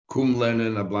Kum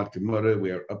Lernen Ablat Gemara.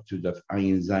 We are up to Daf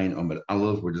Ayin Zayin Amar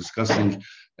Aleph. We're discussing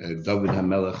David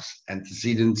HaMelech's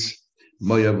antecedents,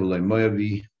 Moav Ulay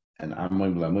Moavi, and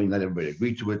Ammon Ulay Ammon. Not everybody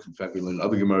agreed to it. In fact, we learned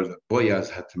other Gemaras that Boaz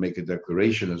had to make a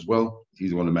declaration as well.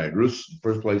 He's the one who married Ruth in the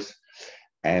first place,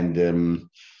 and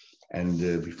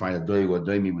we find that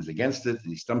Doimi was against it, and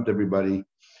he stumped everybody.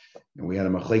 And we had a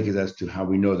machlekes as to how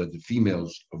we know that the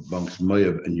females amongst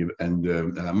Moav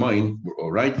and Ammon were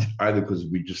all right, either because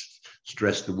we just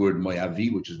stressed the word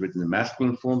Moavi, which is written in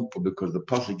masculine form, or because the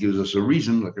pasuk gives us a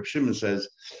reason, like Rav Shimon says,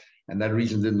 and that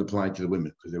reason didn't apply to the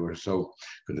women because they were because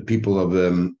the people of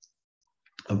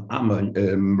Ammon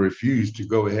refused to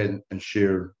go ahead and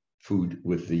share food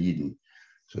with the Yidden,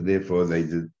 so therefore they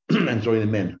did, and so the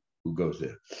men who goes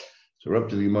there. So we're up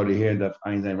to the Gemara here, that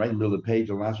right in the middle of the page,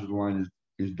 the last line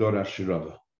is Dora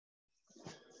Shirava.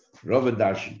 Rava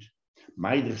Darshit.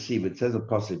 Ma'idich Siv, it says a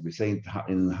pasuk, we say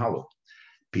in Halot,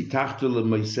 Pitachtu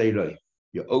le'moiseiroi.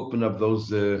 You open up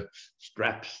those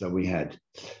straps that we had.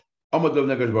 Amadov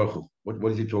Negash Baruch Hu.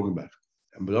 What is he talking about?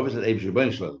 And but obviously, Eibush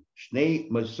Rebbeinu Shalom. Shnei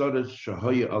Mosodas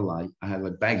Shahoya Alai. I had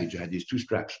like baggage. I had these two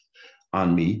straps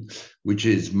on me, which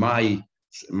is my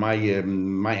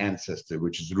ancestor,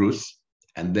 which is Rus.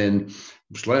 And then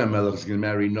Shlomo Melech is going to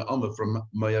marry Naama from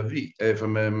Moavi,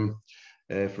 from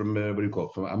what do you call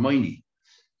it? From Ammoni.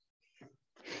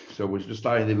 So we're just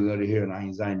starting. Then we're going to hear an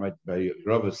Ayin Zayin, right? By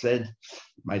Rava said,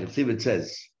 it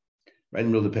says, right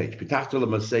in the middle of the page, Pitachtola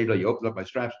Maseda, you open up my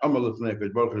straps.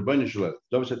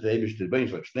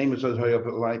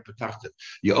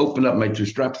 You open up my two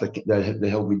straps that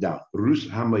held me down. Rus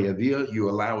Hamayavia, you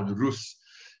allowed Rus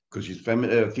because she's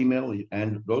female,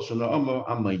 and also Naama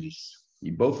Ammonis.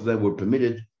 Both of them were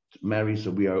permitted to marry, so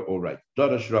we are all right.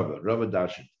 Darash Rava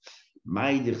Darshan.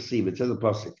 Ma'idich Siv, it says a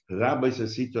pasuk. Rabbi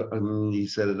Sasita, he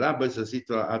said, Rabbi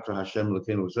Sasita Atra Hashem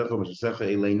Lekenu Secha Mashasecha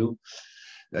Elenu,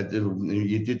 that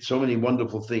you did so many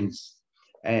wonderful things,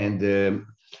 and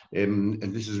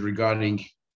this is regarding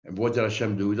what did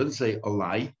Hashem do? He doesn't say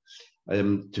alai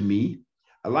to me,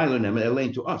 alai lenem,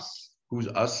 elaine to us. Who's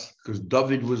us? Because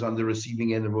David was on the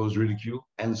receiving end of all his ridicule,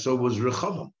 and so was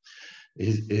Rechavam.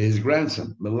 His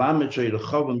grandson, Rechavam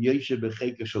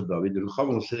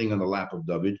was sitting on the lap of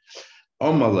David.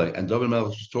 And David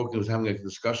Melech was having a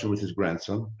discussion with his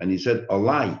grandson, and he said,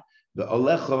 Alai, the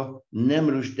Alecha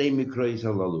Nemrush Mikrais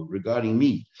Halalu, regarding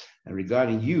me and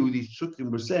regarding you, these psukim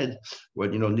were said,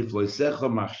 Nifloi Secha,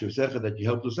 Machshav Secha, that you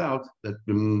helped us out, that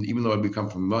even though I become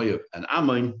from Moav and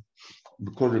Ammon,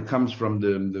 because it comes from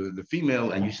the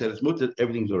female, and you said it's mutter,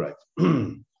 everything's all right.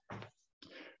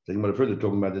 Further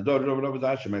talking about the daughter of Rabbi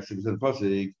Dashem, I said,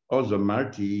 Oza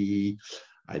Marti.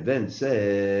 I then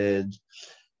said,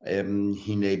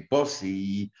 Hine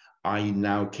Bossi, I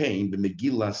now came, the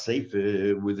Megillah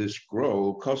Sefer, with a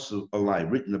scroll, Kosu Alai,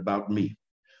 written about me.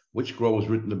 Which scroll was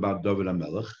written about David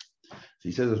HaMelech? So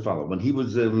he says as follows: when he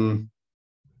was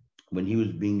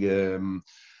being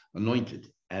anointed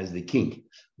as the king,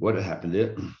 what happened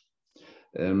there?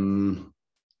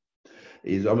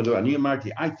 I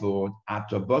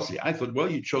thought,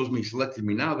 well, you chose me, selected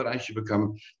me now that I should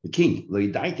become the king.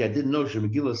 I didn't know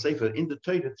Megillah Sefer in the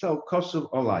Torah itself,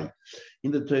 Kosev Olai. In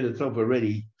the Torah itself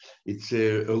already, it's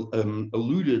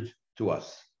alluded to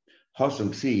us.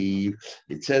 Hasam see,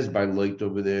 it says by Lot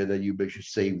over there that you should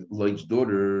save Lot's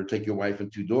daughter, take your wife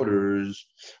and two daughters.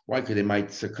 Why? Because they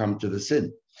might succumb to the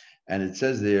sin. And it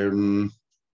says there,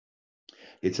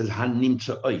 it says Hanim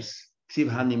Tza'os.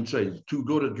 Two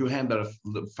daughters you had that are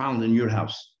found in your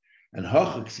house. And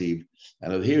Hachaksiv,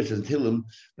 and here it says Hillim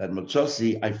that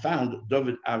Motzasi, I found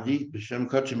David Avi B'Shem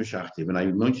Kachim Meshachtiv, and I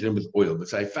anointed him with oil.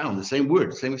 But I found the same word,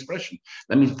 the same expression.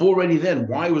 That means already then,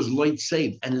 why was Lot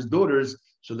saved and his daughters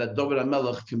so that David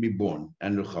HaMelech can be born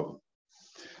and Rechavam?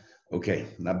 Okay,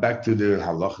 now back to the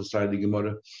halacha side of the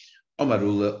Gemara. Amar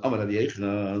Rabbi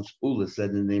Yechanan, Ula said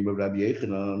in the name of Rabbi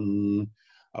Yechanan,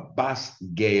 Abbas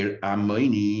Geir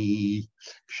Ammoni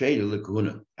Sheila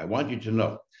Lekuna. I want you to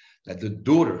know that the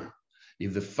daughter,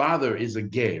 if the father is a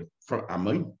Geir from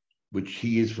Ammon, which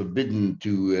he is forbidden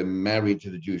to marry to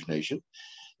the Jewish nation,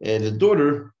 and the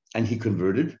daughter, and he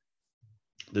converted,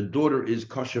 the daughter is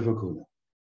kosher Hakuna.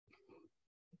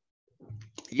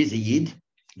 He is a Yid,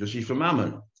 because he's from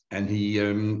Ammon, and he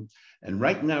and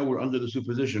right now we're under the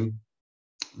supposition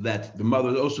that the mother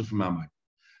is also from Ammon.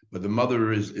 But the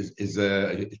mother is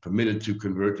permitted to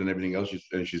convert and everything else.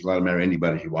 She's allowed to marry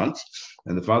anybody she wants,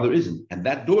 and the father isn't. And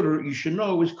that daughter, you should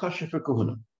know, is kosher for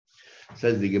kahuna.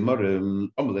 Says the Gemara,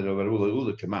 who are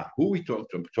we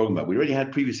talking about? We already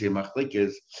had previously a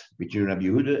machlekes between Rabbi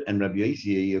Yehuda and Rabbi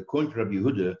Yossi. According to Rabbi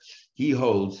Yehuda, he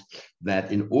holds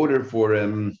that in order for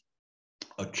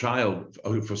a child,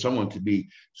 for someone to be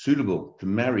suitable to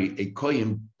marry a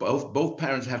kohen, both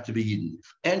parents have to be yidden.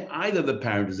 And either the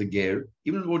parent is a ger,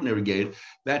 even an ordinary ger,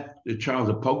 that the child,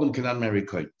 a pogrom, cannot marry a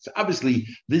kohen. So obviously,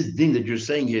 this thing that you're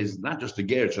saying here is not just a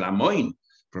ger, it's an amoin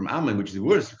from Ammon, which is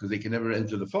worse because they can never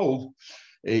enter the fold,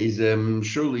 is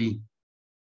surely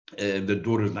the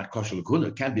daughter is not kosher l'kuna.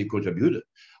 It can't be a kosher Yehuda.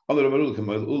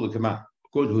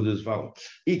 According to this follow,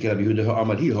 he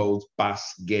holds bas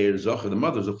ger zocher. The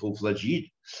mother is a full-fledged yid,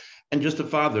 and just the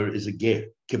father is a ger.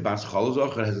 Kibas chol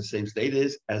zocher has the same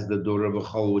status as the daughter of a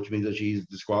chol, which means that she's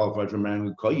disqualified from marrying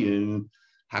a kohen.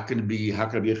 How can it be? How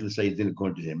can I be able to say it didn't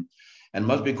according to him? And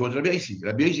must be according to Rabbi Yosi.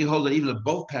 Rabbi Yosi holds that even if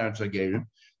both parents are gerim,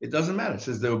 it doesn't matter. It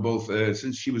says they were both,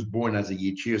 since she was born as a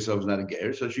yid, she herself is not a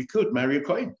ger, so she could marry a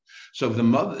kohen. So if the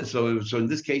mother, so in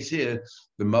this case here,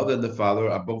 the mother and the father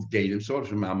are both gerim, sort of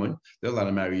from Ammon. They're allowed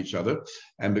to marry each other,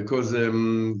 and because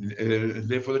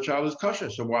therefore the child is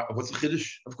kosher. So what's the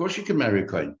chiddush? Of course, she can marry a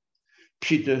kohen.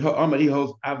 The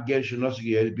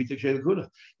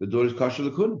daughter is kosher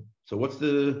l'kuna. So what's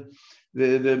the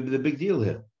big deal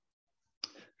here?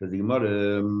 So the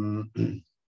Gemara.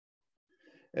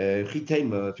 If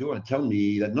you want to tell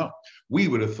me that no, we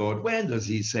would have thought, when does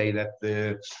he say that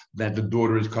the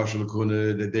daughter is kosher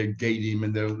l'kuna, that they're gadim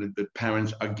and the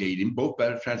parents are gadim, both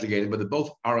parents are gadim, but they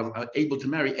both are able to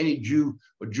marry any Jew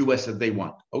or Jewess that they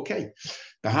want. Okay.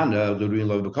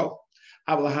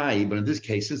 But in this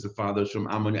case, since the father is from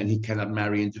Ammon and he cannot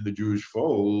marry into the Jewish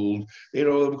fold, I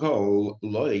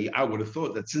would have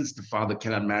thought that since the father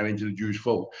cannot marry into the Jewish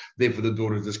fold, therefore the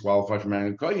daughter is disqualified from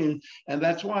marrying a kohen, and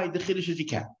that's why the chiddush is he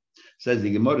can. Says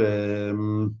the Gemara,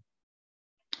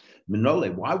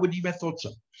 Minole, why would he have thought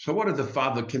so? So what if the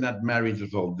father cannot marry into the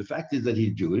fold? The fact is that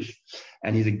he's Jewish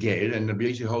and he's a ger, and the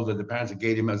B'yasi holds that the parents are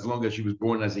him as long as she was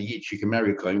born as a yid, she can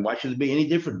marry a kohen. Why should it be any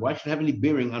different? Why should it have any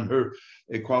bearing on her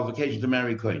qualification to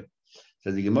marry a kohen?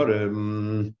 Says the Gemara,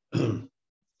 and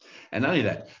not only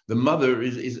that, the mother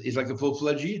is like a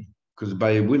full-fledged yid, because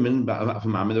by women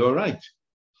from Ammon they're all right.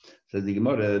 Says the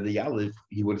Gemara, the Aleph,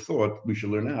 he would have thought we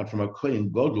should learn out from a kohen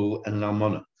godel and an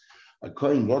almana. A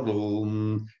kohen gadol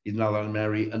is not allowed to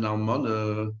marry an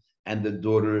almana, and the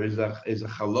daughter is a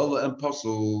chalola and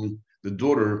apostle. The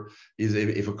daughter is,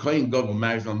 if a kohen gadol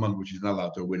marries an almana, which is not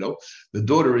allowed to a widow, the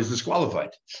daughter is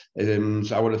disqualified. So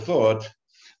I would have thought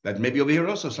that maybe over here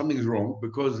also something is wrong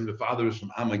because the father is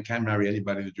from Ammon, can't marry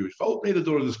anybody in the Jewish fold. Maybe the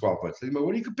daughter is disqualified. So,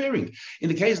 what are you comparing? In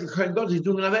the case of the kohen gadol, he's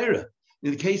doing an avera. In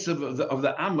the case of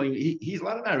the Ammon, he's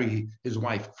allowed to marry his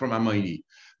wife from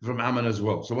Ammon as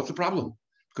well. So what's the problem?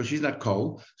 Because she's not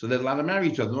Kol, so they're allowed to marry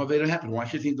each other. No Aveda happened. Why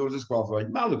should you think daughters disqualified?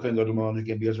 They committed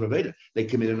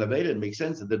an Aveda. It makes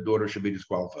sense that the daughter should be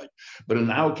disqualified. But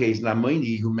in our case,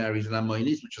 Namoini, who marries an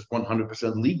Amoinis, which is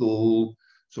 100% legal,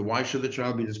 so why should the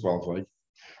child be disqualified?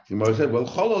 The Gemara said, well,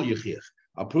 Cholol Yechiach.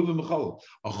 I'll prove him a Cholol.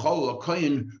 A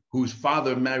Kohen whose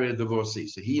father married a divorcee.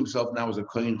 So he himself now is a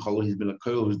Kohen Cholol. He's been a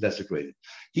Kohen who's desecrated.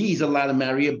 He's allowed to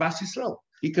marry a Bas Yisrael.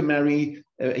 He can marry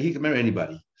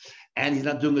anybody. And he's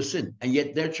not doing a sin. And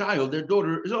yet their child, their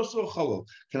daughter, is also a cholol.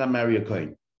 Can I marry a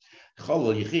kohen?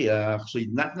 Cholol yichiach. So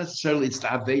not necessarily it's the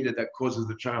aveda that causes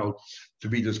the child to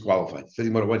be disqualified. So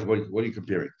what are you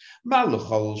comparing? The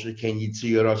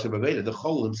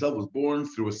cholol himself was born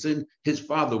through a sin. His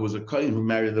father was a kohen who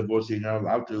married a divorcee, not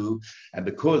allowed to. And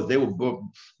because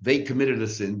they committed a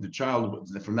sin, the child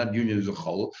from that union is a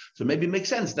cholol. So maybe it makes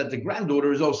sense that the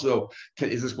granddaughter is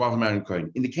disqualified from marrying a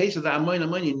kohen. In the case of the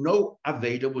Amoin, no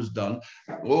aveda was done,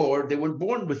 or they weren't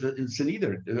born with a sin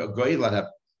either. A goy allowed to have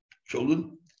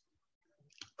children.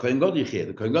 Kohen Gadol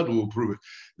the Kohen Gadol will prove it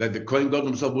that the Kohen Gadol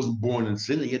himself wasn't born in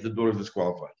sin, and yet the daughter is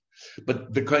disqualified.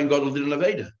 But the Kohen Gadol didn't have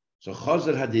Aveda. So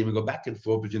Chazer Hadim, we go back and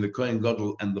forth between the Kohen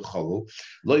Gadol and the Cholol.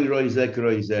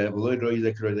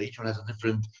 Each one has a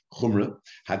different chumrah.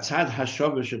 Hatzad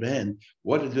Hashavah Shebehen.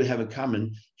 What do they have in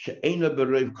common? She'ena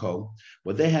Berev Kol.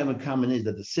 What they have in common is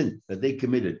that the sin that they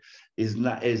committed is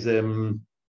they're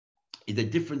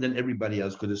different than everybody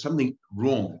else because there's something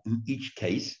wrong in each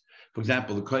case. For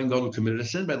example, the Kohen Gadol committed a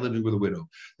sin by living with a widow.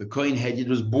 The Kohen Hedjid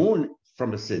was born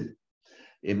from a sin.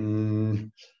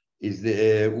 Is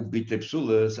the Ubite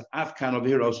Psulas Afkan over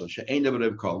here also?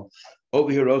 Over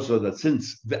here also that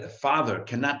since the father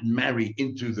cannot marry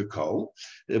into the Kol,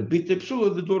 Ubite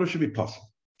Psula, the daughter should be possible.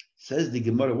 Says the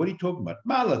Gemara, what are you talking about?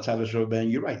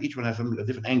 You're right. Each one has a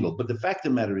different angle. But the fact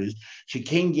of the matter is, she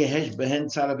came Yehesh Behen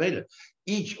Tzarabeda.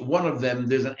 Each one of them,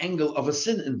 there's an angle of a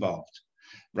sin involved.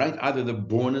 Right? Either they're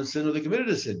born in sin or they committed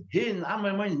a sin. Here in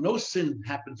my mind, no sin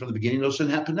happened from the beginning, no sin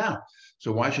happened now.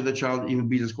 So why should the child even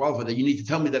be disqualified? That you need to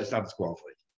tell me that it's not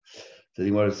disqualified. So the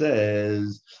Gemara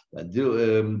says that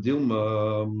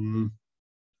Dilma,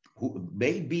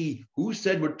 Who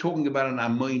said we're talking about an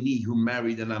Amoini who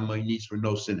married an Amoinis where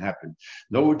no sin happened?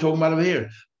 No, we're talking about over here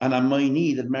an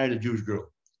Amoini that married a Jewish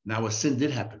girl. Now a sin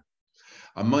did happen.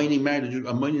 Amoini married a Jew.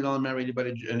 Amoini don't marry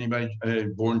anybody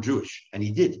born Jewish, and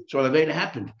he did. So an Aveda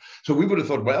happened. So we would have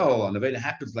thought, well, an Aveda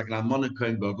happens like an Almana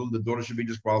Kohen Gadol, the daughter should be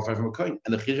disqualified from a Kohen,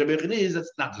 and the Chizah is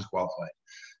that's not disqualified.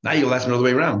 Now you'll ask another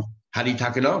way around. How do you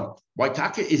taka know? Why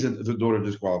taka isn't the daughter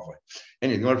disqualified?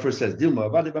 Anyway, the Gemara first says,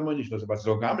 Dilma,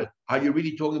 are you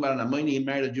really talking about an Amoini who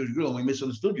married a Jewish girl and we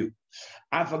misunderstood you?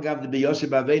 I forgot the Beyosef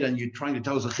Aveda, and you're trying to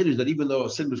tell us a chiddush that even though a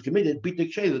sin was committed,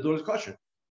 Pitek Shei, the daughter is kosher.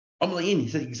 He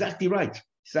said exactly right.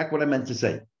 Exactly what I meant to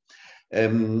say.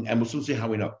 And we'll soon see how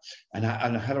we know. And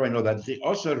how do I know that?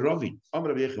 Also, Ravin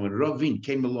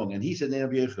came along and he said,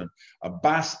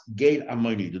 Abbas Geir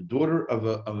Amoni, the daughter of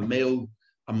a male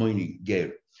Amoni,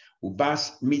 Geir.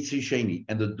 Ubas Mitzri Sheni,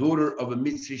 and the daughter of a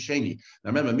Mitzri Sheni.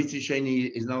 Now remember, Mitzri Sheni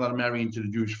is not allowed to marry into the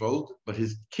Jewish fold, but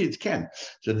his kids can.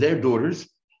 So their daughters,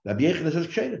 Rabbi Yechon says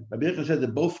Ksheder. Rabbi Yechon says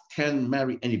that both can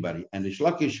marry anybody. And the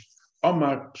Shlakish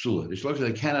Omar Psula. The Shlakish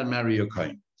they cannot marry a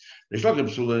Kohen. The Shlakish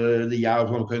Psula, the Yav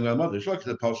from Kohen Gadol mother. The Shlakish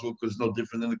the apostle because it's no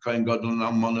different than the Kohen Gadol and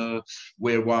Almana,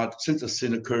 where what since a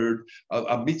sin occurred,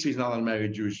 a Mitzri is not allowed to marry a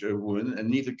Jewish woman, and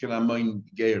neither can a Moin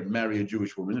Geir marry a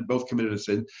Jewish woman. Both committed a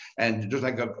sin, and just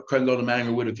like a Kohen Gadol marrying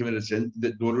a widow committed a sin,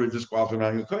 the daughter is disqualified from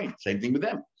marrying a Kohen. Same thing with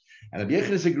them. And Rabbi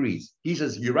Yechon agrees. He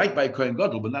says, you're right by Kohen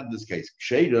Gadol, but not in this case.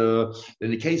 Sheda,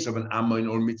 in the case of an Ammon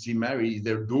or Mitzi married,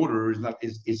 their daughter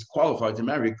is qualified to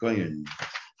marry a Kohen.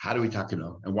 How do we talk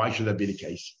about? And why should that be the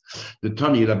case? The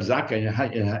Tani Rab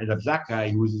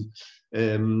Zakkai, who was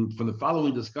from the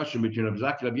following discussion between Rab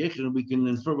Zakkai and Rabbi Yechon, we can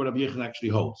infer what Rabbi Yechon actually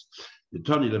holds. The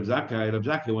Tani Rab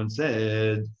Zakkai once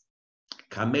said,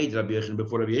 Kamed Rabbi Yechon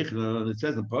before Rabbi Yechon, and it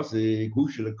says in Pasuk, who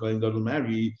should a Kohen Gadol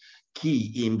marry?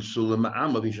 Ki im sulam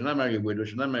amav. He should not marry a widow. He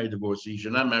should not marry a divorcee. He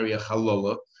should not marry a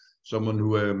chalola, someone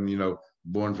who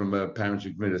born from parents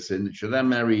who committed a sin. He should not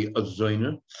marry a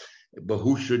zoiner. But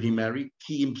who should he marry?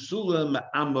 Ki im sulam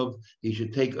amav. He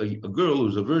should take a girl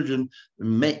who's a virgin.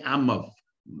 Me amav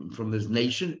from this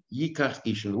nation. Yikach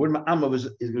isha. The word amav is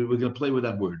we're going to play with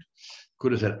that word.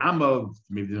 Could have said amav.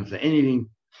 Maybe didn't say anything.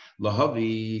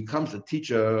 Lahavi comes to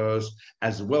teach us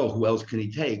as well. Who else can he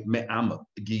take? Me amav.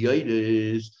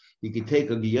 Giyadis. He can take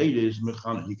a giyadis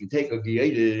mechana. He can take a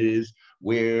giyadis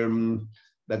where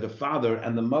that the father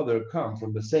and the mother come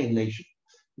from the same nation.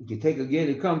 He can take a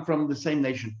giyadis come from the same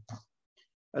nation.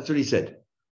 That's what he said.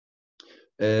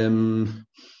 One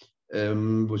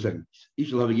second.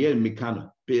 If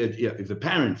the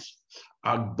parents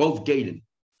are both gated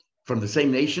from the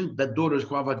same nation, that daughter is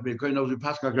qualified to be a kohen. Knows we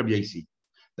pass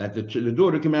that the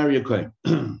daughter can marry a kohen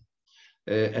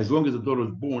as long as the daughter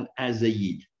is born as a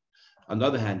yid. On the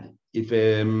other hand, if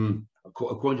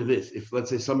according to this, if let's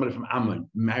say somebody from Ammon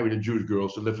married a Jewish girl,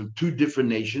 so they're from two different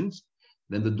nations,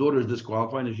 then the daughter is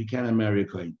disqualified and she cannot marry a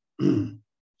kohen. The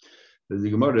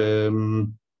Gemara,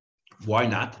 why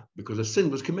not? Because a sin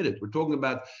was committed. We're talking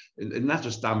about not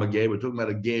just Tama Gay, we're talking about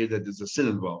a gay that there's a sin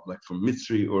involved, like from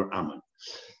Mitzri or Ammon.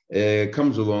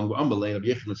 Comes along, Amalei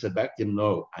Yechon said back to him,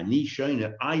 no, I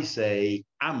say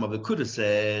Amav. It could have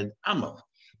said Amav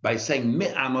by saying Me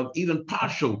Amav, even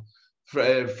partial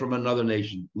from another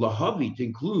nation. Lahavi to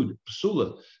include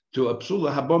Psula, to a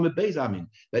Psula Habom Bezamin,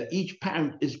 that each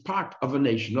parent is part of a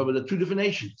nation, over the two different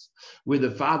nations, where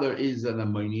the father is an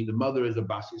Ammoni, the mother is a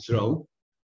Bas Yisrael,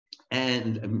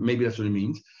 and maybe that's what it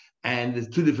means. And there's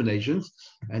two different nations,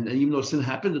 and even though sin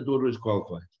happened, the daughter is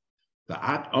qualified. The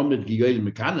At Omid Giyadis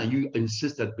Mekana, you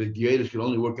insist that the Giyadis can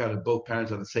only work out if both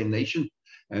parents are the same nation,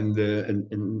 and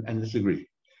disagree.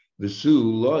 The Su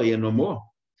Loy and no more.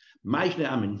 Now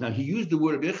he used the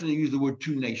word he used the word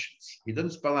two nations. He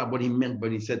doesn't spell out what he meant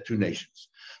when he said two nations.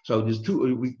 So there's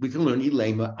two. We can learn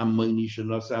Ilema Ammonish and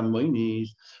Nas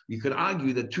Ammonish. You could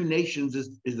argue that two nations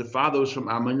is the father is from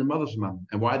Ammon and the mother's from Ammon.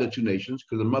 And why the two nations?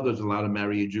 Because the mother is allowed to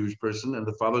marry a Jewish person and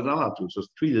the father is not allowed to. So it's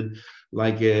treated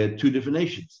like two different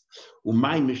nations.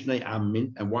 Umay Mishnei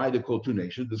Ammon, and why they're called two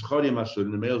nations? There's Chodim Asur,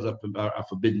 and the males are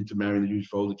forbidden to marry the Jewish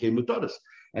fold. That came with Todas.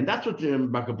 And that's what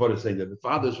Bakapot is saying, that the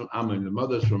father is from Ammon, the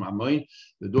mother is from Ammon,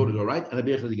 the daughter is all right, and Rabbi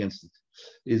Yechon is against it.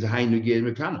 Is Hainu Geir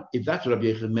Mekana. If that's what Rabbi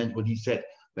Yechon meant when he said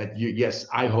that, yes,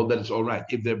 I hold that it's all right,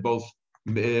 if they're both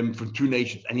from two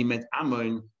nations, and he meant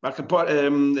Ammon, Bakapot,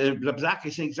 Rabbi Zakkai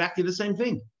is saying exactly the same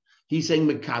thing. He's saying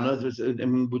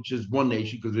Mekana, which is one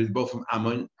nation, because they're both from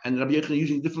Ammon, and Rabbi Yechon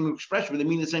using different expressions, but they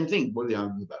mean the same thing. What are they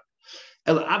arguing about?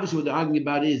 Obviously, what they're arguing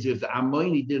about is if the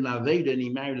Ammoni did an Aveda and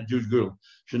he married a Jewish girl,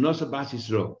 Shenosa Bas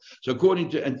Yisrael. So according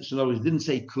to, and so he didn't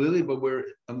say clearly, but we're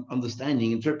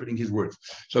interpreting his words.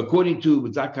 So according to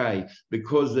Zakkai,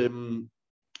 because the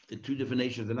the two different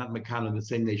nations. They're not Mekana in the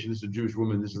same nation. This is a Jewish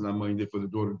woman. This is not mine. Therefore, the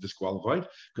daughter disqualified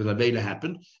because Aveda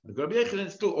happened. And Rabbi Yechon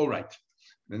is still all right.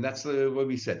 And that's what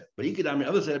we said. But he could, on the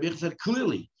other side, Rabbi Yechon said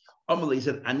clearly. Amalei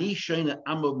said, "Ani sheina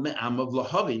amav me'amav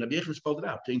lahavi." Rabbi Yechon spelled it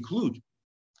out to include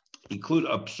a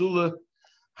psula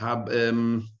hab.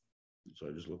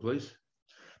 Sorry, just look, please.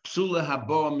 Psula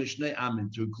haba mishnei amin,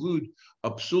 to include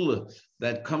a psula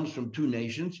that comes from two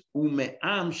nations.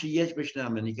 Ume'am sheyesh b'shnei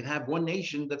amin. You can have one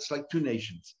nation that's like two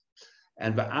nations.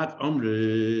 And va'at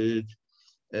omrid,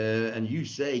 and you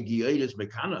say gi'edes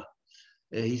mekana.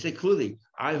 He said clearly,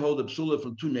 I hold a psula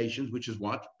from two nations, which is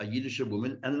what? A Yiddish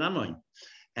woman and an Amoin.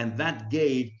 And that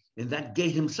gate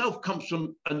himself comes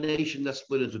from a nation that's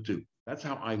split into two. That's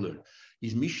how I learned.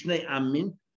 He's Mishnei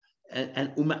Amin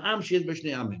and Uma'am Shez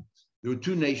Mishnei Amin. There were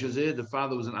two nations there. The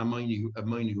father was an Amoini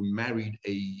who married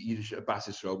a Yiddish Bas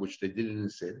Yisrael, which they did in the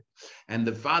Sid. And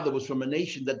the father was from a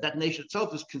nation that nation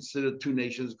itself is considered two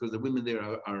nations because the women there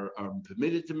are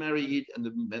permitted to marry Yid and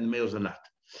the males are not.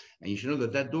 And you should know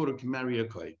that daughter can marry a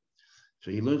Kohen.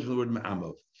 So he learns from the word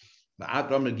Ma'amov. You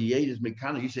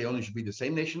say only should be the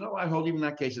same nation. No, I hold even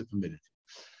that case is permitted.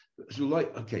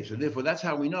 So therefore that's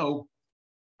how we know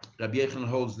Rabbi Yechon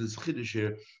holds this chiddush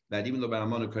here that even though by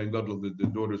Amon Kohen Gadol the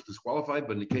daughter is disqualified,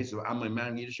 but in the case of Ammon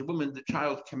marrying a Yiddish woman, the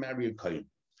child can marry a Kohen.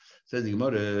 Says the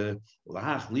Gemara,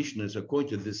 Lahach Lishnas, according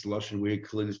to this lashon where he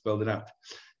clearly spelled it out.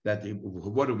 That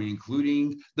what are we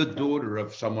including? The daughter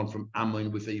of someone from Ammon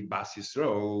with a Bas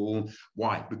Yisrael.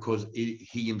 Why? Because he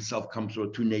himself comes from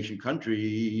a two-nation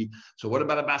country. So what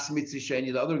about a Bas Mitzri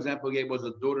Sheni? The other example he gave was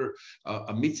a daughter,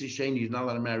 a Mitzri Sheni is not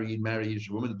allowed to marry a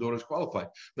woman. The daughter is qualified.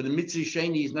 But the Mitzri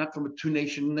Sheni is not from a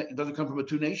two-nation. It doesn't come from a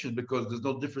two nations because there's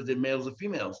no difference in males and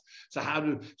females.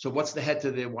 So what's the head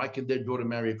to there? Why can their daughter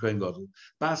marry a Kohen Gadol?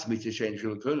 Bas Mitzri Sheni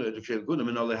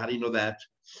how do you know that?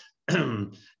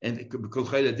 And because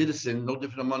Chayla did a sin, no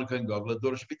different than Monica and God, the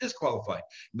daughter should be disqualified.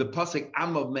 The pasuk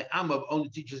Amav Me'amav only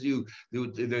teaches you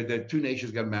the two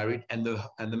nations got married, and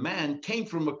the man came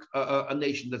from a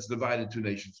nation that's divided two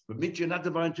nations. But Mitzvah not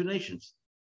divided two nations.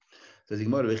 Says if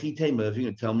you're going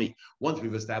to tell me, once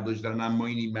we've established that an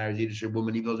Amoini marries a Yiddish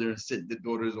woman, even though they're in sin, the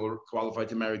daughters are qualified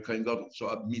to marry Kohen Gadol. So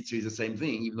a mitzvah is the same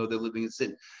thing, even though they're living in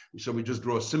sin. So we just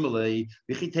draw a simile.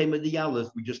 We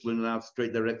just learn it out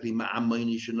straight directly.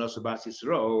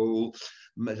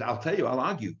 I'll tell you, I'll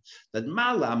argue that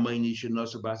Mala Amoini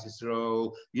Shenosa Bas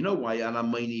Yisrael. You know why an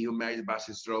Amoini who marries Bas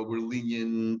Yisrael were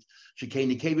lenient?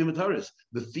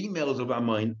 The females of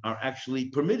Amoin are actually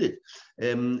permitted,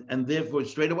 and therefore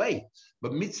straight away.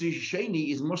 But Mitzri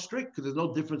Sheni is more strict because there's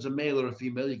no difference in male or a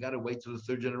female. You got to wait till the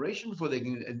third generation before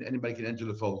anybody can enter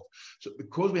the fold. So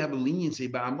because we have a leniency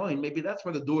by Amoin, maybe that's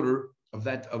why the daughter of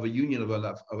a union of an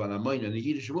Amoin and a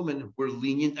Yiddish woman were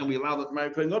lenient, and we allow them to marry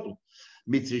Kohen Gadol.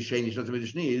 Mitzri Sheni Shenosa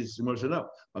Mitzri Sheni is more than enough.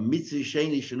 A Mitzri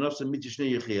Sheni Shenosa Mitzri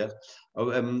Sheni Yechiach.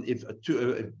 If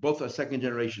both are second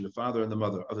generation, the father and the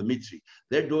mother of the Mitzri,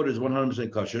 their daughter is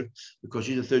 100% kosher because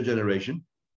she's a third generation.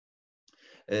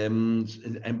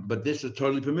 But this is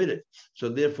totally permitted. So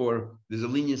therefore, there's a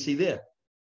leniency there.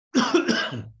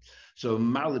 So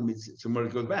where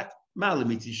it goes back. No, you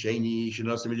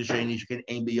know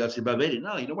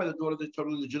why the daughter is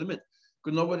totally legitimate?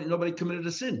 Because nobody committed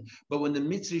a sin. But when the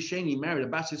Mitzri Sheni married a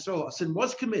Bas Yisrael, a sin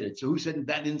was committed. So who said in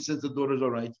that instance the daughter is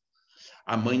all right?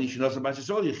 Amoini Shenosa Bas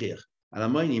Yisrael Yechiach. And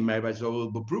Amoini married Bas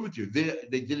Yisrael will prove it to you.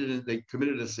 They did it. They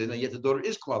committed a sin, and yet the daughter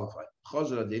is qualified.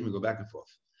 Chazar Adin, we go back and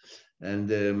forth. And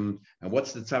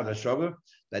what's the tzad hashava?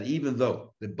 That even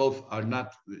though they both are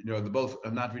not, they both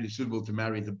are not really suitable to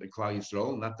marry the Klal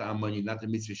Yisrael, not the Ammoni, not the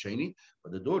Mitzri Sheni,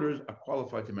 but the daughters are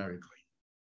qualified to marry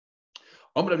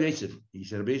Kohen. Rabbi Yosef, he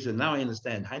said, Rabbi Yosef, now I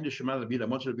understand. I want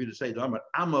you to say,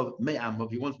 Amav, Me'amav.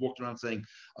 He once walked around saying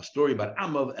a story about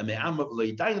Amav and Me'amav.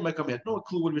 He had no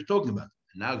clue what he was talking about.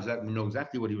 And now we know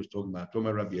exactly what he was talking about. Talking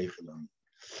about Rabbi Yosef.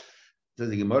 Says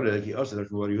the Gemara, he also said,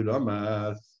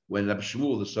 when Rabbi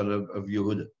Shmuel, the son of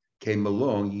Yehuda, came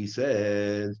along, he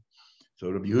said, so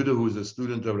Rabbi Yehuda, who was a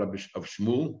student of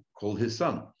Shmuel, called his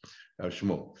son,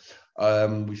 Shmuel.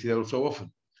 We see that so often.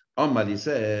 He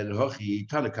said,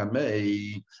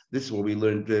 this is what we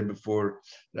learned before.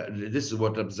 This is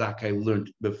what Rabbi Zakkai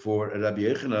learned before Rabbi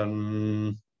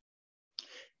Yechanan.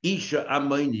 Isha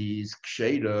Ammon is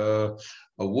ksheira.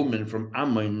 A woman from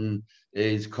Ammon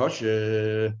is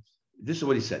kosher. This is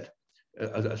what he said.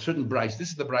 A certain Bryce. This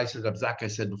is the Bryce that Rabbi Zakkai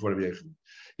said before Rabbi Yechanan.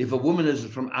 If a woman is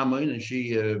from Ammon and she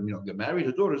get married,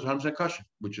 her daughter is 100% kosher,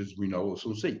 which is we know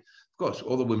also see. Of course,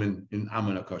 all the women in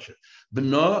Ammon are kosher. But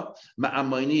no,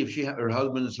 Ma'amoni, if her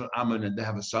husband is from Ammon and they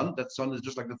have a son, that son is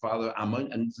just like the father of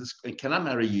Ammon and cannot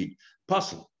marry Yid.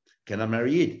 Possible. cannot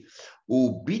marry Yid.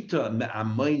 Ubita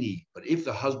me'amayni, but if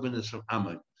the husband is from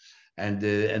Ammon, and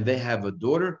they have a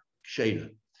daughter, Sheda,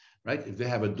 right? If they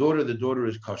have a daughter, the daughter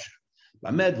is kosher.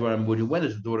 When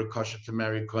is the daughter kosher to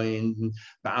marry Kohen?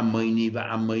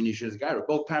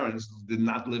 Both parents did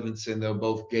not live in sin; they were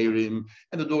both gerim,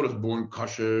 and the daughter's born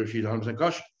kosher. She's 100%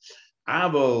 kosher.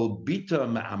 Avo bita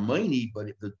ma'amayni, but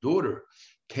if the daughter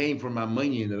came from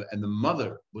Amayni and the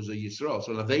mother was a Yisrael,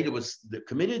 so Aveda was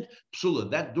committed,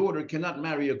 psula, that daughter cannot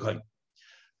marry a Kohen.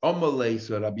 Omalei,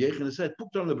 so Rabbi Yechon said,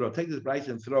 "Put on the bro, take this brayso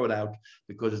and throw it out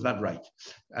because it's not right."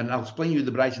 And I'll explain you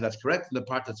the brayso that's correct and the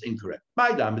part that's incorrect.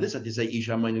 By dam, this had to say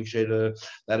Isha Amaynik Sheda,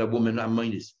 that a woman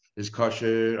Amaynis is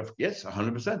kosher. Yes,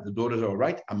 100%. The daughters are all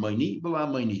right. Amayni, but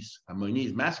Amaynis. Amayni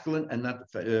is masculine and not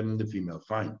the female.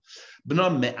 Fine. But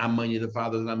not me Amayni, the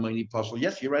father is Amayni apostle.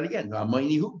 Yes, you're right again.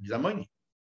 Amayni who? He's Amayni.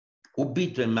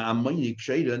 Ubita Amaynik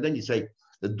Sheda, and then you say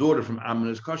the daughter from Ammon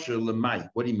is kosher. Lemai.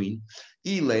 What do you mean?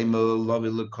 You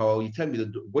tell me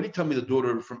what do you tell me the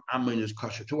daughter from Ammon is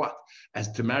kosher to what?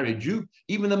 As to marry a Jew?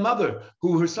 Even the mother,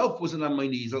 who herself was an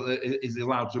Ammoni, is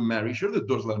allowed to marry. Sure, the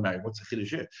daughter's allowed to marry. What's the chiddush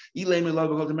here?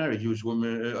 To marry a Jewish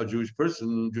woman, a Jewish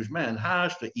person, Jewish man.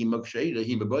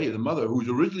 The mother, who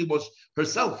originally was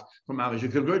herself from Ammon, she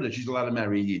converted. She's allowed to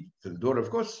marry a Yid. So the daughter,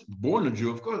 of course, born a Jew,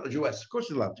 of course, a Jewess, of course,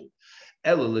 she's allowed to.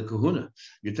 Ella lekahuna.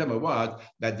 You tell me what?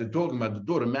 That they're talking about the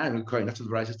daughter marrying a Kohen. That's what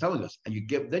the Rice is telling us. And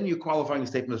then you're qualifying the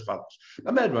statement as follows.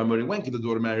 When can the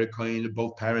daughter marry a Kohen? They're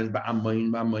both parents, but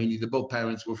both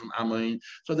parents were from Ammon.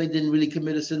 So they didn't really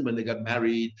commit a sin when they got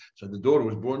married. So the daughter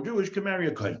was born Jewish, can marry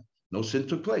a Kohen. No sin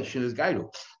took place. Shin is Gaido.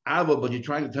 But you're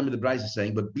trying to tell me the Bryce is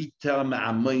saying, but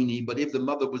if the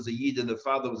mother was a Yid and the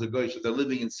father was a Goy, so they're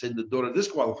living in sin, the daughter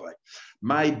disqualified.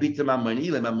 If you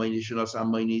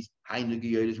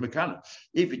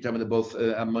tell me they're both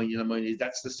Ammoni,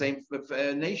 that's the same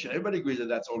nation. Everybody agrees that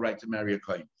that's all right to marry a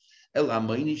Kohen. That's what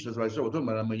we're talking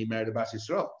about. Ammoni married a Bas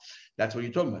Yisrael. That's what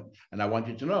you're talking about. And I want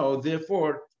you to know,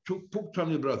 therefore, throw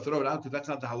it out, because that's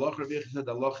not the halacha. The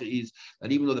halacha is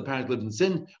that even though the parents lived in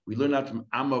sin, we learn out from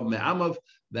Amav Me'amav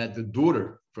that the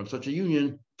daughter from such a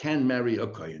union can marry a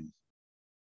Kohen.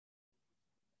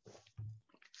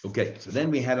 Okay, so then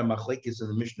we had a machlekes in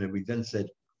the Mishnah. We then said,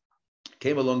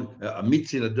 came along, a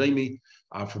mitzi and a daimi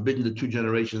are forbidden to two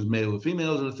generations, male and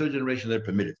females, and the third generation they're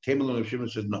permitted. Came along and Shimon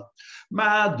said, no.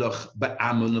 Ma'adach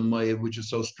ba'amun, which is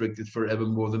so strict, it's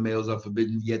forevermore. The males are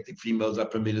forbidden, yet the females are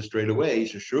permitted straight away.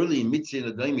 So surely mitzi and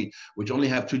a daimi, which only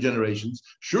have two generations,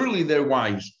 surely their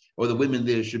wives or the women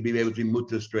there should be able to be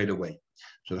mutter straight away.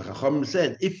 So the Chacham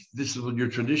said, if this is your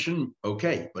tradition,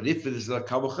 okay. But if it is a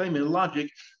Kavachim in logic,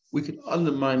 we can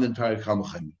undermine the entire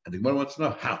Kavachim. And the Gemara wants to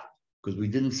know how. Because we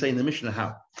didn't say in the Mishnah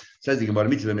how. Says the Gemara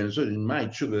mitzvah in my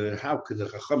tshuva, how could the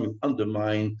Chachamim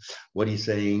undermine what he's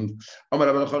saying? We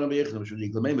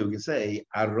can say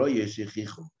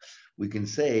we can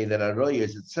say that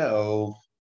Aroyes itself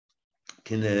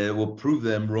will prove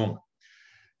them wrong.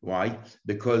 Why?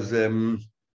 Because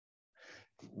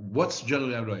what's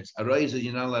generally Aroyes? Aroyes is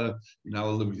you're not allowed to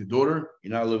live with your daughter,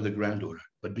 you're not allowed to live with the granddaughter.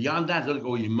 But beyond that, they'll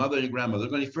go your mother and your grandmother.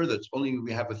 They're going any further. It's only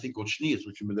we have a thing called shnias,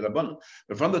 which is the rabbanon.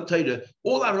 But from the Torah,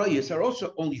 all arayos are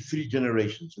also only 3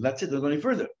 generations, and that's it. They're going any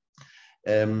further.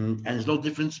 And there's no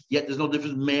difference. Yet there's no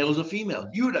difference, males or females.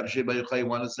 You would actually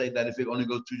want to say that if it only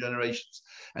goes 2 generations,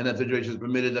 and that the generation is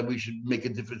permitted, that we should make a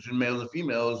difference in males and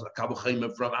females. A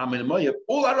kabuchayim from Ammon and Moab,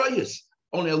 all arayos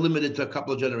only are limited to a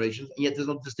couple of generations, and yet there's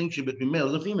no distinction between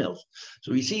males and females.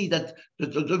 So we see that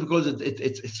just because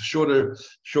it's a shorter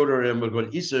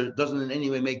Isser doesn't in any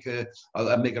way make an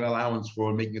allowance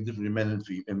for making a difference in men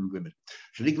and women.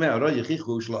 It's only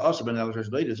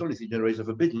 3 generations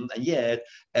forbidden, and yet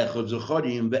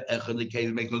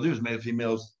echad make no difference, male and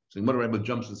females. So the Rebbe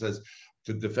jumps and says,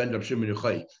 to defend Rav Shimon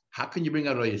Yochai, how can you bring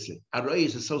Arayos in?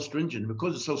 Arayos is so stringent,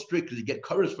 because it's so strict, because you get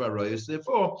chorus for Arayos,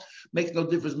 therefore, makes no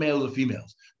difference males or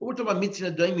females. But we're talking about mitzvah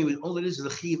and daimi, all it is a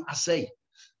chiv asay,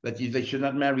 that they should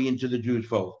not marry into the Jewish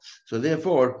fold. So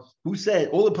therefore, who said,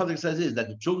 all the public says is that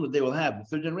the children they will have, the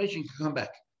 3rd generation can come back.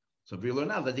 So if you learn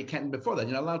now that they can't before that,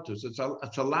 you're not allowed to. So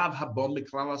it's a lav habom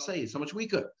miklal asay, it's so much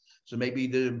weaker. So maybe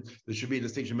there should be a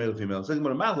distinction male and female. So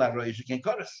you can't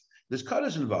cut us. There's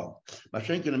cutters involved.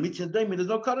 Mashenk and a mitzvah and daimi, there's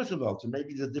no cutters involved. So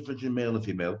maybe there's a difference in male and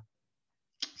female.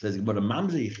 Says but a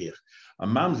mamzer yichir. A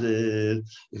mamzer,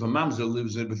 if a mamzer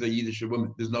lives with a Yiddish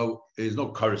woman, there's no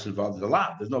cutters involved. There's a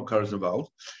lot. There's no cutters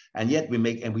involved, and yet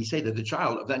we say that the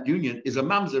child of that union is a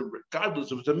mamzer,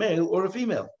 regardless if it's a male or a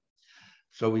female.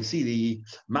 So we see the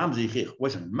mamzer.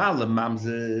 Listen, mala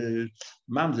mamzer.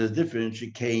 Mamzer is different. She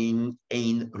came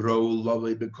ein ro love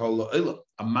bekola olam.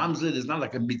 A mamzer is not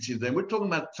like a mitzvah. Then we're talking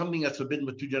about something that's forbidden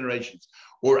for 2 generations,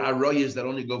 or arroyas that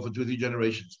only go for 2 or 3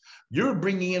 generations. You're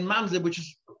bringing in mamzer, which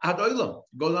is ad olam,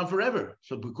 goes on forever.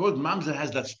 So because mamzer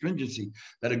has that stringency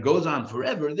that it goes on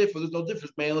forever, therefore there's no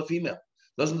difference male or female.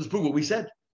 Doesn't this prove what we said?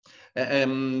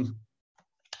 So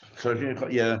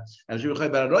yeah, and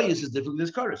arroyas is different than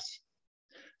this chorus.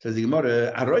 Says the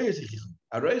Gemara,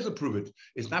 Arroyas will prove it.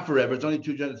 It's not forever. It's only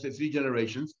 3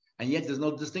 generations, and yet there's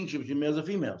no distinction between males and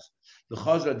females. The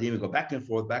Chazar Dim go back and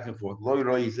forth, back and forth. Each one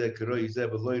has a churma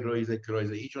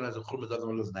the other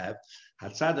one doesn't have.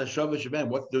 Hatzad Hashavah Shabbat.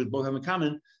 What do both have in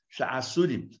common?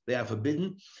 Sha'asudim. They are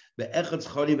forbidden. The echad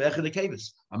chori, the echad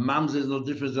kevis. A mamzer is no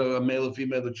difference of a male or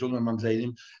female. The children of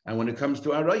mamzerim. And when it comes to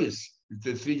Arroyas,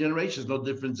 the 3 generations, no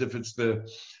difference if it's the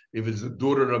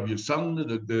daughter of your son,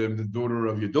 the daughter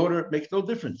of your daughter, it makes no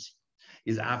difference.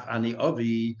 Is af ani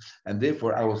avi, and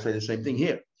therefore I will say the same thing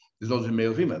here. There's no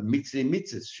male or female.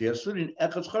 Mitzvahs.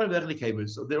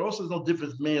 So there also is no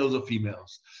difference males or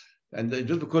females. And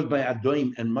just because by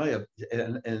Adoim and Maya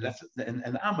and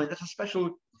Amay, that's a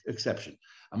special exception.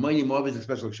 Amayim Moav is a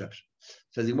special exception.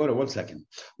 Says the Gemara, 1 second.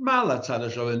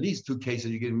 In these 2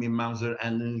 cases, you give me mamzer,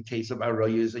 and in the case of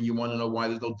arroyas, and you want to know why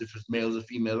there's no difference males or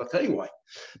females. I'll tell you why.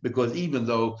 Because even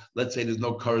though, let's say, there's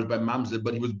no karas by mamzer,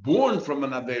 but he was born from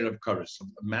an aver of karas, a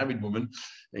married woman,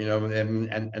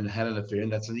 and had an affair,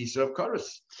 and that's an isra of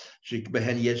karas.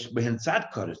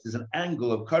 There's an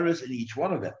angle of karas in each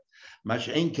one of them.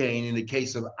 Masha'en Kain, in the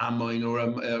case of Amoin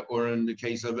or in the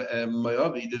case of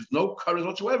Moavi, there's no karas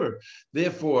whatsoever.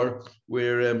 Therefore,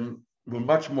 we're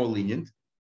much more lenient.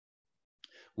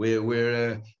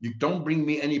 Where you don't bring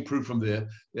me any proof from there,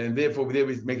 and therefore there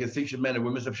we make a distinction. Men and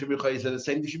women. Said the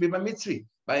same thing should be by mitzvah.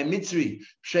 By a mitzvah,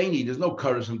 sheni, there's no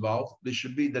karas involved. There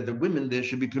should be that the women there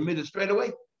should be permitted straight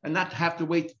away and not have to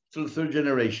wait till the 3rd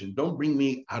generation. Don't bring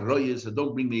me arroyas, or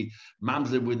don't bring me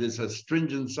mamzer with this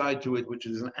stringent side to it, which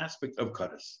is an aspect of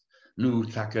karas. Nu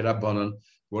takerabanan.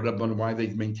 What Rabbanon? Why they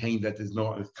maintain that there's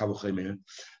no kavuchim?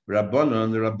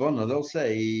 Rabbanon, the Rabbanon, they'll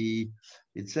say.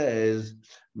 It says,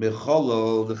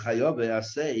 Mecholol, the Chayabe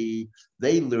Asei,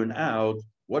 they learn out,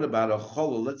 what about a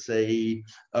Cholol, let's say,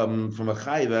 from a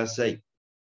Chayabe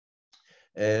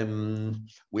Asei,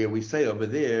 where we say over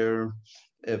there,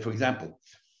 for example,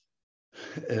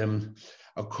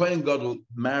 a Kohen Gadol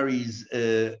marries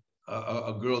a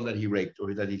girl that he raped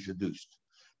or that he seduced.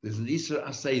 There's an Isra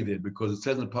Asei there because it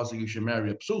says in the Pasuk you should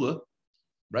marry a Psula,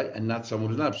 right, and not someone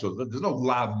who's not a psula. There's no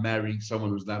lav marrying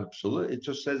someone who's not a psula. It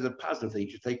just says a positive thing.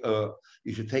 You should take a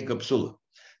psula.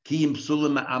 Ki im psula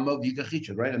ma'amav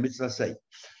yikachicha, right? A mitzvah say,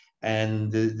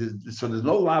 and so there's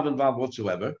no lav involved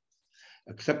whatsoever.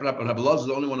 Except Rabbi Elazar is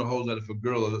the only one who holds that if a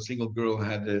girl, a single girl,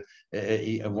 had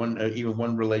even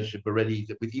one relationship already,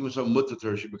 with even so mutter to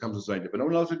her, she becomes a zaina. But no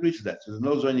one else agrees to that. So there's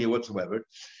no zaina whatsoever.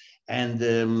 And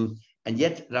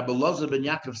yet Rabbi Elazar ben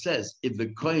Yaakov says if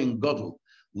the Kohen Gadol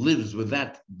lives with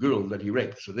that girl that he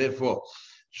raped, so therefore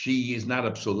she is not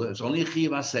a psula. It's only a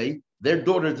chiyav asay. Their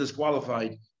daughter is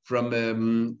disqualified from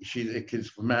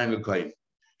from marrying a kohen.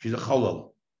 She's a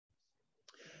cholol.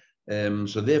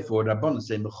 So therefore, Rabbanan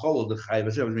say mecholol the chayav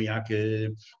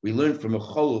asay. We learned from a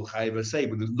cholol chayav asay,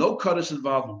 but there's no kadosh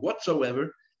involved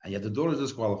whatsoever, and yet the daughter is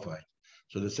disqualified.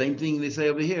 So the same thing they say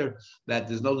over here, that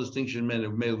there's no distinction male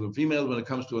and female when it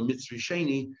comes to a mitzvah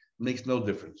sheni, makes no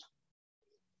difference.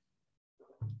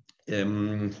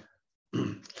 So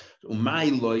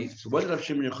what did Rav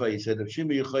Shimon Yochai said? Rav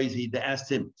Shimon Yochai, they asked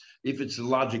him if it's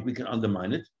logic, we can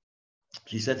undermine it.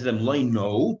 He said to them, "Loi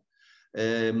no."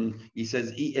 He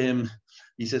says,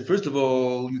 first of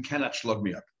all, you cannot slug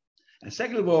me up, and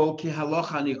second of all, ki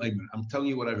halacha ani omer. I'm telling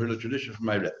you what I heard a tradition from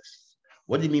my rabbis.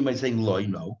 What do you mean by saying loi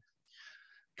no?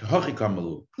 I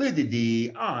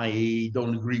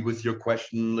don't agree with your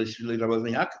question. I don't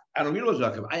agree with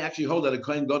Yaakov. I actually hold that a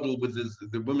Kohen Gadol with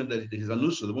the woman that his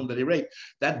anusa, the woman that he raped,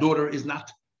 that daughter is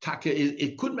not taka.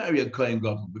 It could marry a Kohen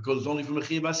Gadol because it's only from a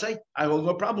chiyav asay. I hold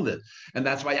no problem with it, and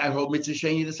that's why I hold mitzvah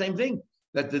sheni the same thing,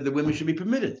 that the women should be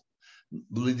permitted.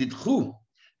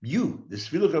 You, the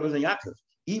Sfiluch Rabbi Yaakov,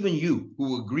 even you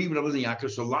who agree with Rabbi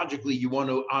Yaakov, so logically you want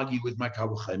to argue with my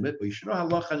kavuchaymet, but you should know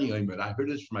halacha ani omer. I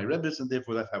heard this from my rebbes, and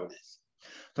therefore that's how it is.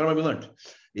 That's what we learned.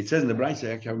 It says in the Brayso,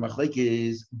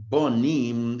 is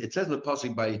bonim. It says in the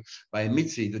pasuk by a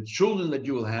mitzvah, the children that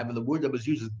you will have, and the word that was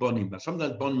used is bonim. Now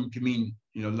sometimes bonim can mean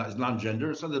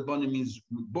non-gender, sometimes bonim means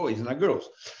boys and not girls.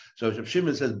 So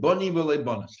Shimon says bonim v'le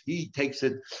bonus. He takes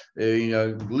it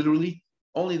literally.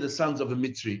 only the sons of a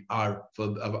Mitzri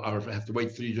have to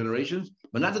wait 3 generations,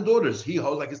 but not the daughters. He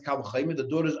holds like his Kal V'Chayim, the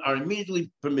daughters are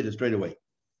immediately permitted straight away.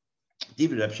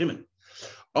 Even Reb Shimon.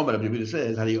 Omar Rabbi Yehuda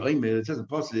says, it says in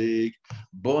Pasuk,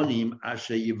 Bonim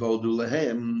Asher Yivoldu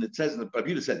Lehem. It says, Rabbi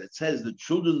Yehuda said, it says the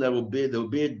children that will bear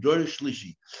Dor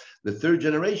Shlishi, the 3rd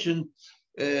generation,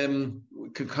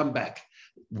 could come back.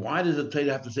 Why does the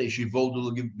Torah have to say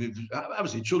Shivoldu?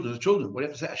 Obviously, children are children. What do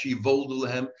you have to say? Shivoldu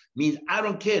Lehem means I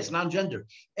don't care. It's non-gender.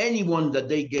 Anyone that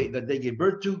they gave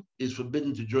birth to is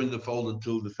forbidden to join the fold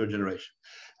until the 3rd generation.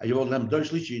 All has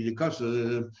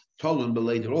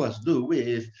to do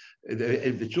with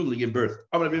if the children give birth.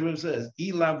 Rabbi Yehuda says,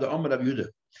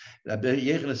 Rabbi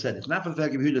Yehuda said, it's not for the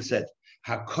fact Rabbi Yehuda said,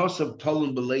 Hakosav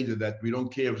Tolan Belated, that we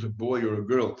don't care if it's a boy or a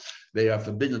girl, they are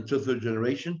forbidden until 3rd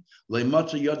generation.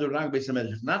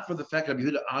 It's not for the fact that Rabbi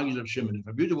Yehuda argues of Shimon. If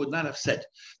Rabbi Yehuda would not have said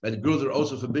that girls are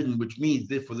also forbidden, which means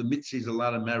therefore the mitzvah is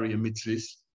allowed to marry a mitzvah.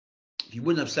 If he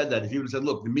wouldn't have said that, if he would have said,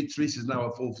 look, the mitzvah is now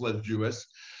a full-fledged Jewess,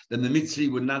 then the mitzvah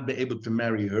would not be able to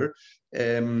marry her.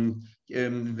 Then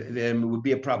it would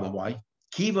be a problem. Why?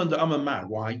 Kivan the Amamar.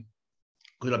 Why?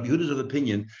 Because Rabbi Yehuda is of the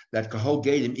opinion that Kahol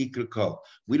Geidim Ikra Kol.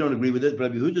 We don't agree with it,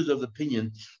 but Rabbi Yehuda is of the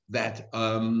opinion that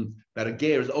that a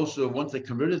ger is also, once they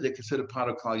converted, they consider part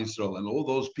of Klal Yisrael, and all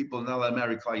those people are not allowed to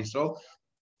marry Klal Yisrael,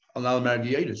 are not allowed to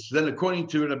marry Geirus. So then, according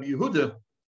to Rabbi Yehuda,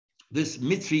 this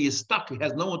mitzvah is stuck. He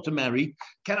has no one to marry.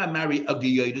 Can I marry a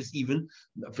Geirus even?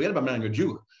 Forget about marrying a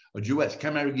Jew. A Jewess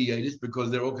can marry Geirus because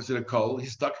they're all considered Kol.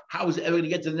 He's stuck. How is it ever going to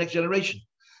get to the next generation?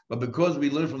 But because we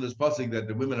learn from this pasuk that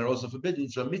the women are also forbidden,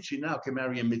 so a mitzvah now can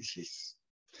marry a mitzvah.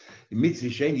 The mitzvah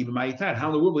sheni b'mayitar. How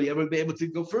in the world will you ever be able to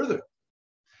go further?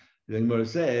 The Gemara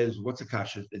says, "What's a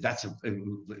kasha?" That's a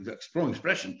strong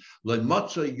expression. There's no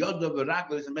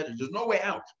way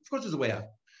out. Of course, there's a way out.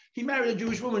 He married a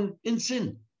Jewish woman in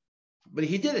sin, but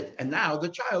he did it, and now the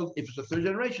child, if it's the 3rd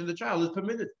generation, the child is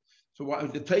permitted. So why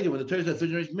the Torah, when the Torah says 3rd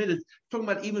generation permitted, talking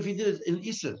about even if he did it in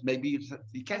Issa, maybe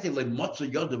you can't say like Motzah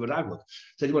Yoda V'Ragla.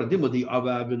 So you want to with the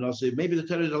Avav, maybe the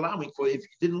Torah is allowing for if he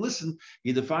didn't listen,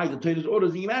 he defied the Torah's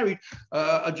orders, and he married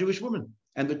a Jewish woman,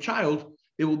 and the child,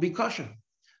 it will be kosher.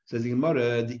 Says the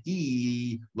Gemara, the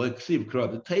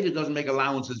Torah doesn't make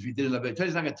allowances if you didn't have it. The Torah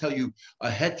is not going to tell you a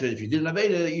heter if you didn't have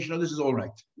it, you should know this is all right.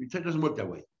 The Torah doesn't work that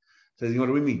way. Says what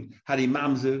do we mean? How do you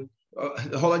mamzer?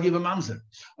 The whole idea of a mamzer.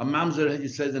 A mamzer, it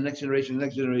says the next generation,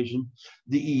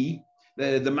 the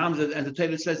mamzer, and the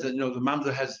Torah says that the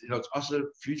mamzer has it's also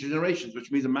future generations, which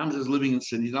means the mamzer is living in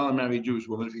sin. He's not going to marry a Jewish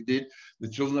woman. If he did, the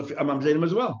children of mamzerim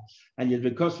as well. And yet,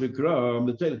 because the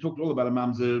Torah talked all about a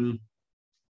mamzer.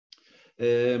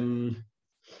 The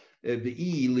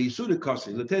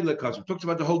Torah talks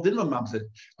about the whole din of mamzer.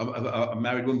 A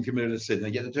married woman committed a sin,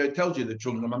 and yet the Torah tells you the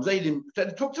children of mamzerim. The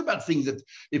Torah talks about things that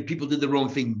if people did the wrong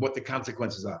thing, what the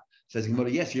consequences are. Says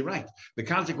Gemara, yes, you're right. The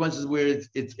consequences where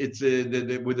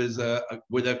where there's the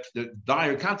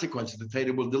dire consequences, the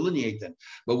Torah will delineate them.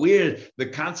 But where the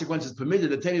consequences permitted,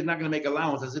 the Torah is not going to make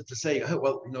allowance as if to say, oh,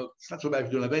 well, it's not so bad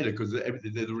if you're doing Aveda because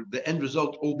the end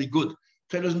result will be good.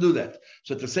 Torah doesn't do that.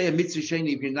 So to say a mitzvah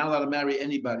sheni, if you're not allowed to marry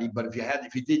anybody, but if you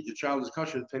did, the child is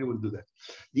kosher, the Torah wouldn't do that.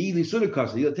 The Ilisuna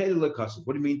kosher, the Torah kosher.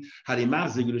 What do you mean?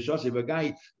 If a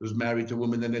guy was married to a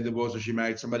woman, then they divorced, or she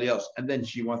married somebody else, and then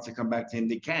she wants to come back to him,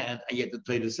 they can't. And yet the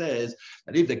Torah says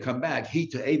that if they come back, he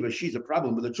to Ava, she's a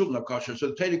problem, but the children are kosher.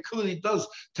 So the Torah clearly does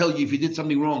tell you if you did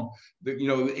something wrong,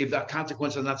 if that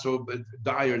consequence is not so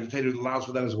dire, the Torah allows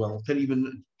for that as well. The Torah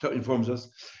even informs us.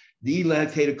 The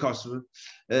Torah kosher.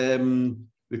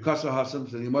 Because of Hasam,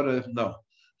 so the Gemara, no.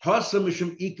 Hasam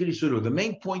Mishum Ikri Suru. The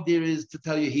main point there is to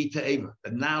tell you he ta'eva.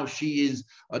 That now she is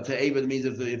a ta'eva. That means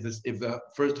if the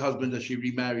first husband that she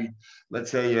remarried,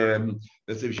 let's say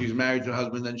if she's married to a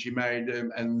husband, then she married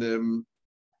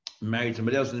married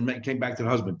somebody else and came back to the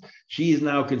husband. She is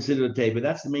now considered a ta'eva.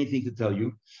 That's the main thing to tell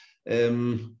you.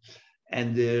 And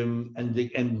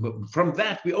from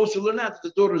that we also learn out that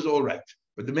the daughter is all right.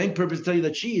 But the main purpose is to tell you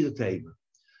that she is a ta'eva.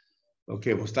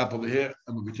 Okay, we'll stop over here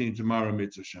and we'll continue tomorrow.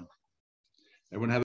 Mitzvah Shem. Everyone have